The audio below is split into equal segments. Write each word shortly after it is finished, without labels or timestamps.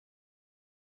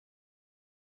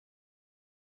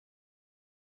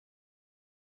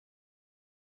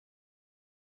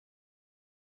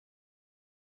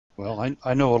Well,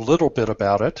 I know a little bit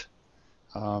about it,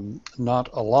 not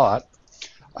a lot.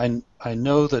 I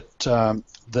know that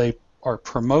they are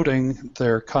promoting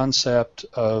their concept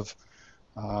of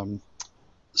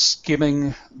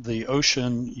skimming the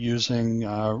ocean using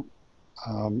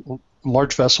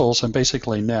large vessels and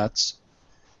basically nets.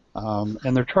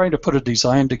 And they're trying to put a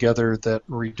design together that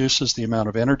reduces the amount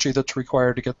of energy that's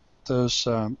required to get those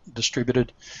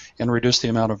distributed and reduce the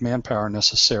amount of manpower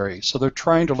necessary. So they're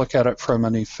trying to look at it from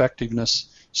an effectiveness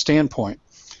standpoint.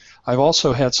 I've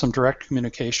also had some direct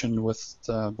communication with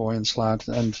Boyan Slat,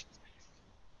 and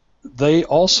they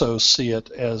also see it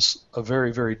as a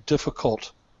very, very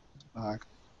difficult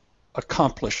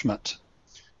accomplishment.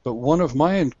 But one of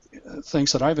my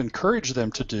things that I've encouraged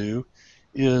them to do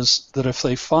is that if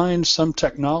they find some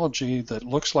technology that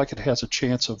looks like it has a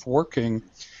chance of working,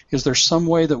 is there some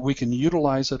way that we can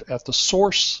utilize it at the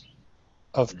source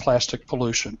of plastic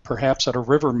pollution, perhaps at a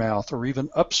river mouth or even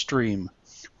upstream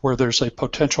where there's a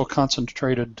potential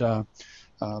concentrated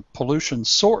pollution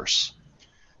source.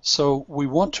 So we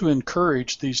want to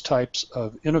encourage these types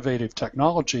of innovative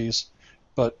technologies,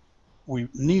 but we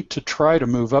need to try to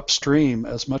move upstream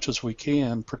as much as we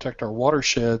can, protect our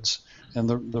watersheds and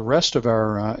the rest of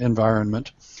our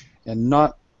environment, and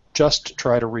not just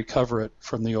try to recover it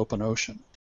from the open ocean.